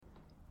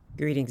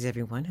Greetings,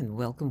 everyone, and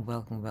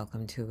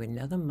welcome to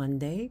another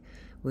Monday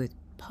with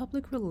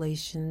Public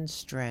Relations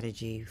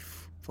Strategy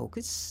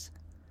Focus,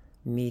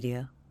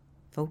 Media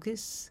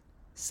Focus,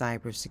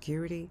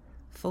 Cybersecurity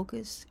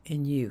Focus,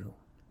 and you.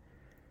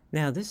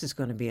 Now, this is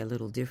going to be a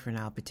little different,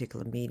 our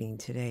particular meeting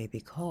today,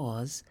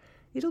 because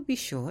it'll be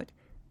short,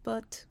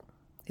 but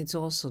it's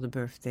also the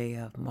birthday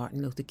of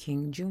Martin Luther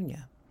King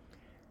Jr.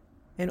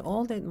 and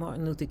all that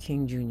Martin Luther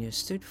King Jr.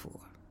 stood for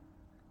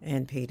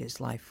and paid his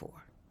life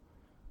for.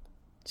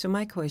 So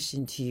my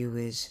question to you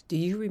is, do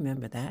you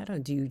remember that, or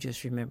do you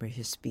just remember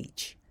his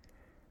speech?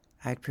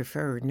 I'd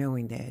prefer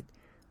knowing that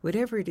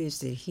whatever it is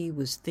that he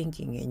was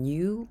thinking and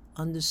you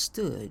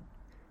understood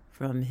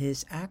from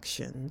his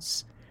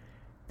actions,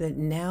 that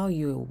now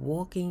you're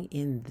walking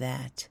in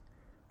that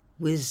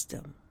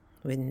wisdom,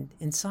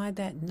 inside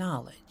that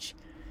knowledge,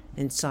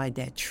 inside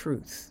that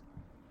truth.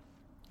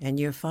 And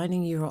you're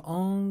finding your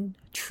own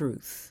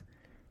truth,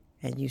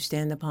 and you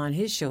stand upon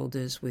his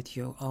shoulders with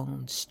your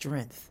own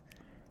strength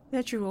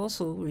that you're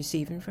also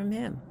receiving from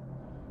him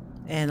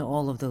and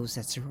all of those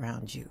that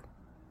surround you,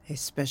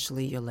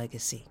 especially your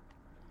legacy.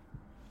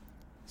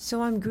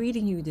 So I'm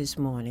greeting you this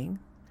morning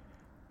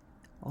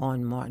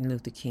on Martin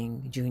Luther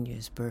King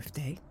Jr.'s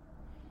birthday,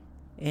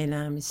 and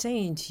I'm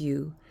saying to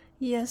you,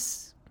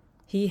 yes,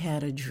 he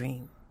had a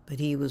dream, but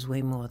he was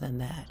way more than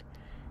that.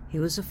 He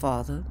was a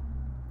father,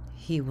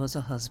 he was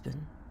a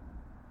husband,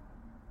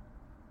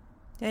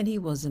 and he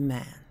was a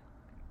man.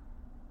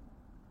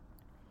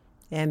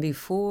 And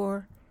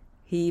before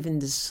he even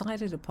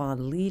decided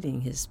upon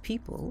leading his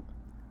people,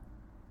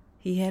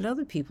 he had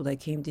other people that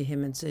came to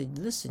him and said,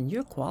 listen,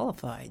 you're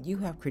qualified. You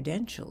have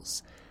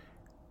credentials.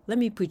 Let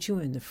me put you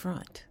in the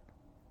front.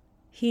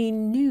 He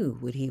knew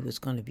what he was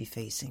going to be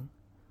facing,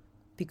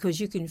 because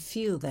you can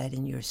feel that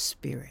in your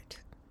spirit.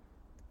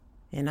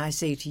 And I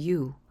say to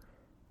you,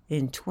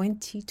 in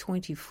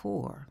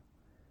 2024,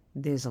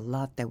 there's a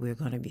lot that we're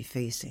going to be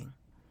facing.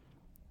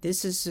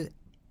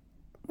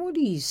 What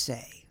do you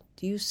say?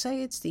 Do you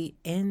say it's the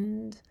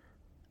end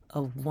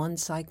of one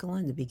cycle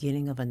and the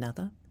beginning of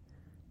another?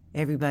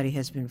 Everybody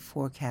has been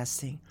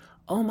forecasting,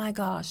 oh my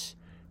gosh,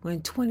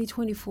 when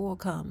 2024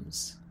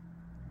 comes.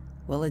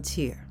 Well, it's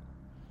here.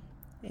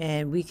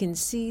 And we can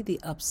see the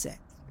upset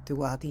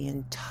throughout the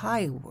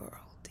entire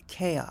world, the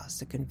chaos,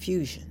 the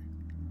confusion.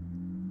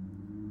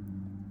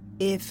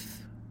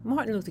 If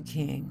Martin Luther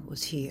King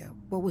was here,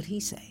 what would he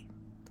say?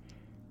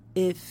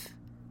 If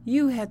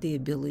you had the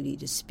ability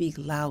to speak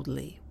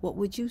loudly, what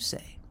would you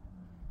say?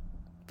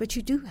 But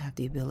you do have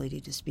the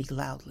ability to speak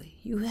loudly.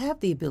 You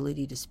have the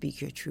ability to speak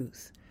your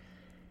truth.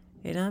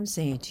 And I'm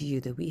saying to you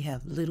that we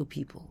have little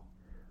people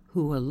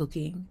who are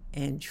looking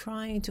and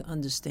trying to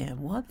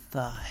understand what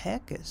the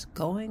heck is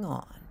going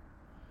on.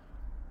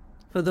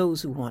 For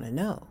those who want to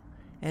know.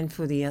 And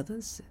for the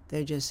others,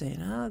 they're just saying,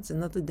 it's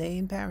another day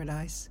in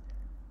paradise.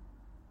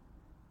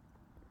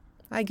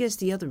 I guess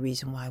the other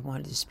reason why I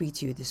wanted to speak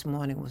to you this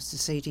morning was to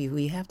say to you,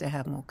 we have to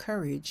have more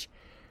courage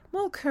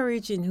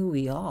in who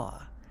we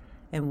are.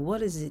 And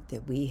what is it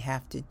that we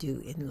have to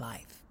do in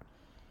life?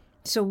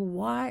 So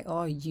why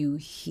are you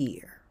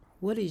here?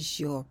 What is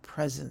your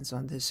presence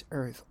on this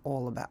earth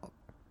all about?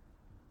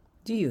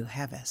 Do you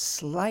have a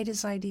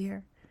slightest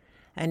idea?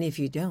 And if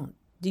you don't,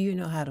 do you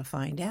know how to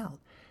find out?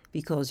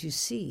 Because you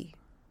see,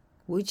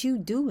 what you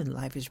do in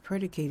life is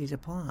predicated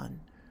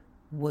upon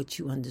what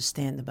you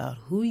understand about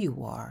who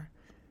you are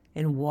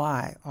and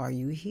why are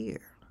you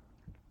here.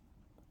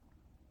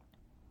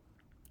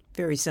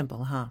 Very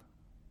simple, huh?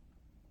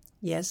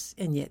 Yes,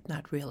 and yet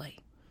not really.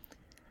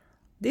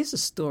 There's a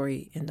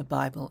story in the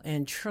Bible,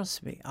 and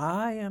trust me,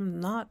 I am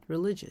not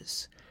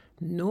religious,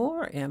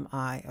 nor am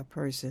I a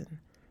person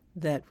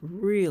that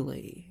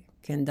really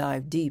can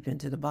dive deep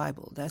into the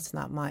Bible. That's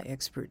not my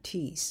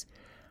expertise.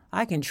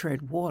 I can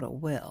tread water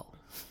well.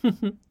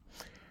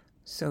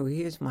 So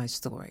here's my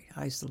story.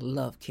 I used to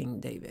love King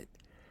David.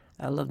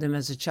 I loved him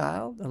as a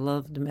child. I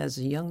loved him as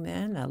a young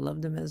man. I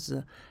loved him as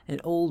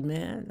an old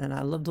man. And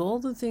I loved all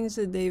the things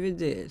that David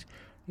did.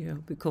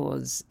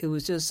 Because it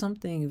was just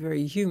something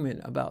very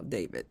human about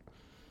David.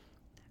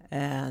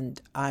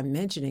 And I'm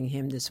mentioning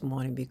him this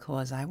morning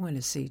because I want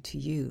to say to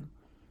you,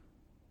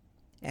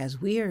 as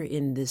we are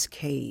in this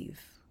cave,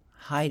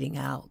 hiding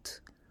out,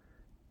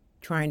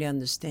 trying to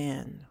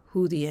understand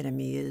who the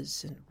enemy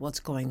is and what's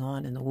going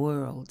on in the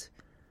world,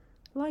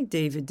 like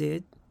David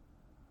did,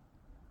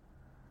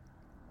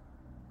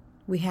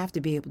 we have to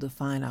be able to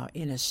find our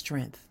inner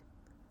strength,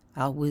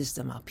 our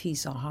wisdom, our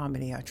peace, our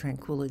harmony, our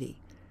tranquility,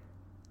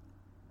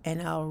 and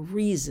our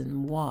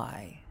reason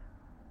why,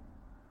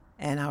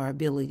 and our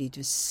ability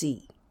to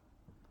see.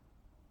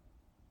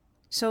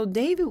 So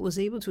David was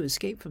able to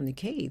escape from the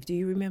cave. Do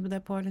you remember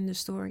that part in the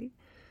story?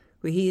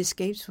 Where he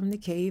escapes from the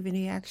cave and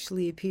he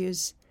actually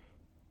appears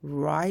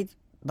right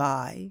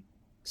by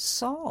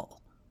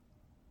Saul.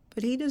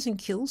 But he doesn't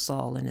kill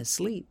Saul in his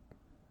sleep.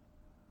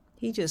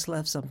 He just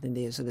left something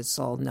there so that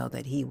Saul know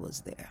that he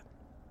was there.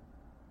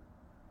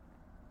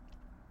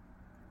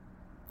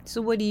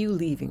 So what are you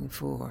leaving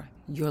for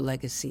your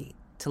legacy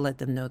to let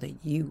them know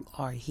that you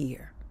are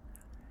here?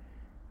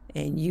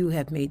 and you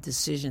have made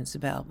decisions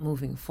about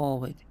moving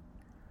forward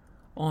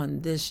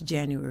on this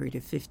January the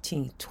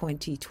 15th,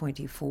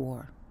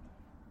 2024,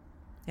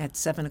 at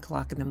 7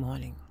 o'clock in the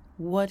morning,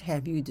 what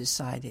have you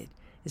decided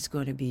is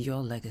going to be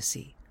your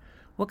legacy?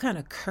 What kind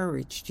of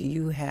courage do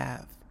you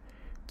have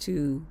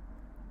to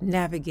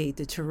navigate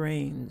the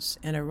terrains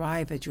and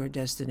arrive at your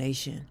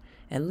destination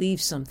and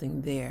leave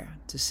something there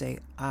to say,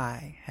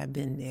 I have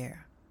been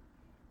there?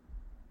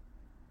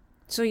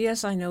 So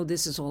yes, I know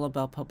this is all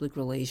about public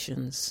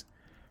relations,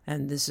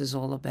 and this is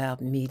all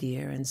about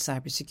media and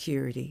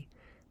cybersecurity,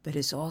 but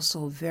it's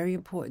also very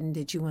important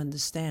that you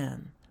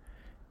understand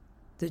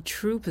the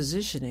true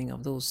positioning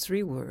of those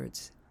three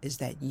words is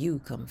that you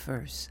come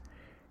first.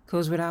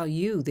 Because without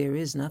you, there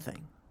is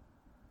nothing.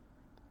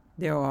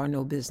 There are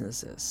no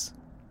businesses.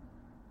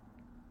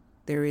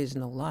 There is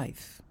no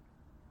life.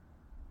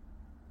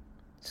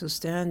 So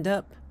stand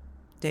up,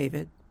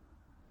 David.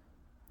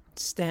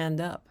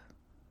 Stand up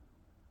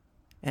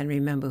and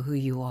remember who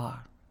you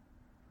are.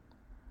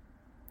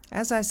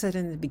 As I said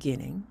in the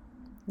beginning,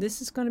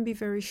 this is going to be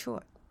very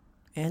short,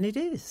 and it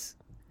is.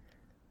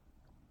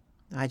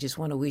 I just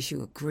want to wish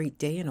you a great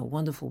day and a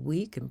wonderful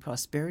week and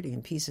prosperity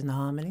and peace and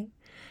harmony.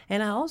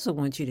 And I also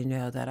want you to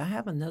know that I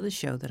have another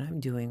show that I'm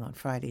doing on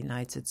Friday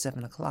nights at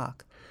 7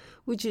 o'clock,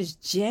 which is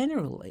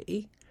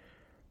generally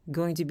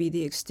going to be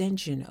the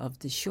extension of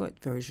the short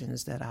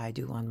versions that I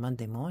do on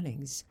Monday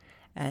mornings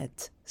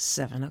at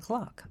 7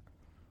 o'clock.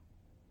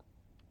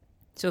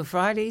 So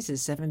Fridays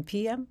is 7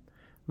 p.m.,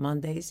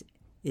 Mondays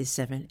is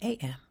 7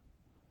 a.m.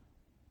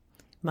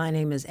 My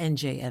name is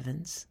N.J.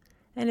 Evans,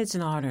 and it's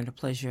an honor and a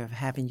pleasure of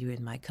having you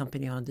in my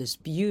company on this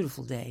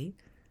beautiful day.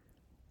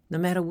 No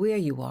matter where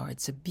you are,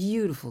 it's a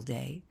beautiful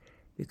day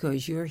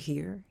because you're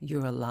here,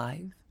 you're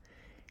alive,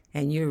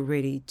 and you're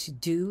ready to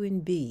do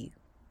and be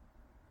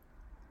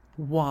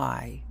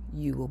why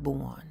you were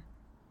born,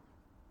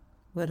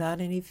 without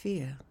any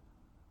fear,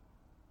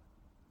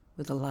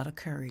 with a lot of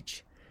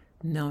courage,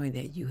 knowing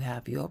that you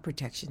have your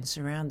protection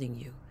surrounding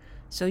you.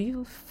 So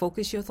you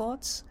focus your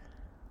thoughts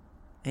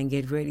and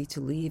get ready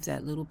to leave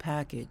that little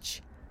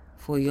package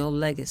for your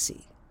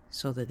legacy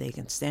so that they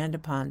can stand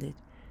upon it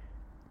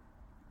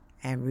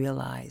and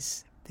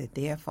realize that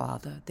their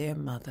father, their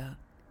mother,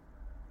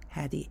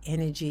 had the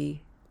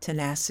energy,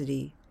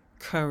 tenacity,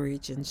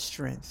 courage, and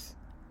strength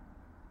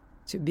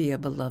to be a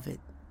beloved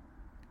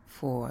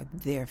for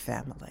their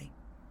family.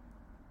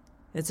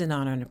 It's an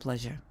honor and a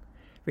pleasure.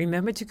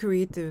 Remember to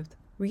create the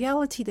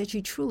reality that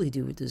you truly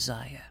do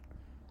desire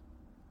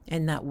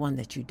and not one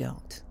that you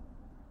don't.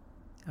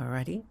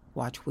 Alrighty?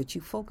 Watch what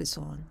you focus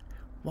on.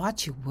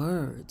 Watch your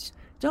words.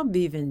 Don't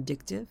be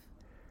vindictive.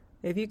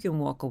 If you can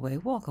walk away,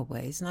 walk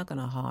away. It's not going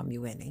to harm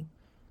you any.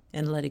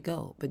 And let it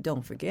go. But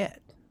don't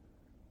forget.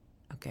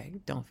 Okay?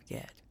 Don't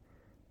forget.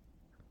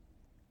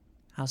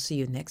 I'll see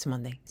you next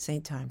Monday.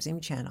 Same time,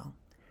 same channel.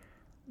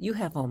 You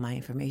have all my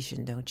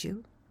information, don't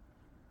you?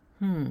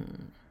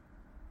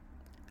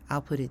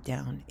 I'll put it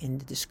down in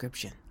the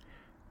description.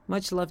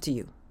 Much love to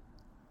you.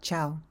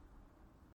 Ciao.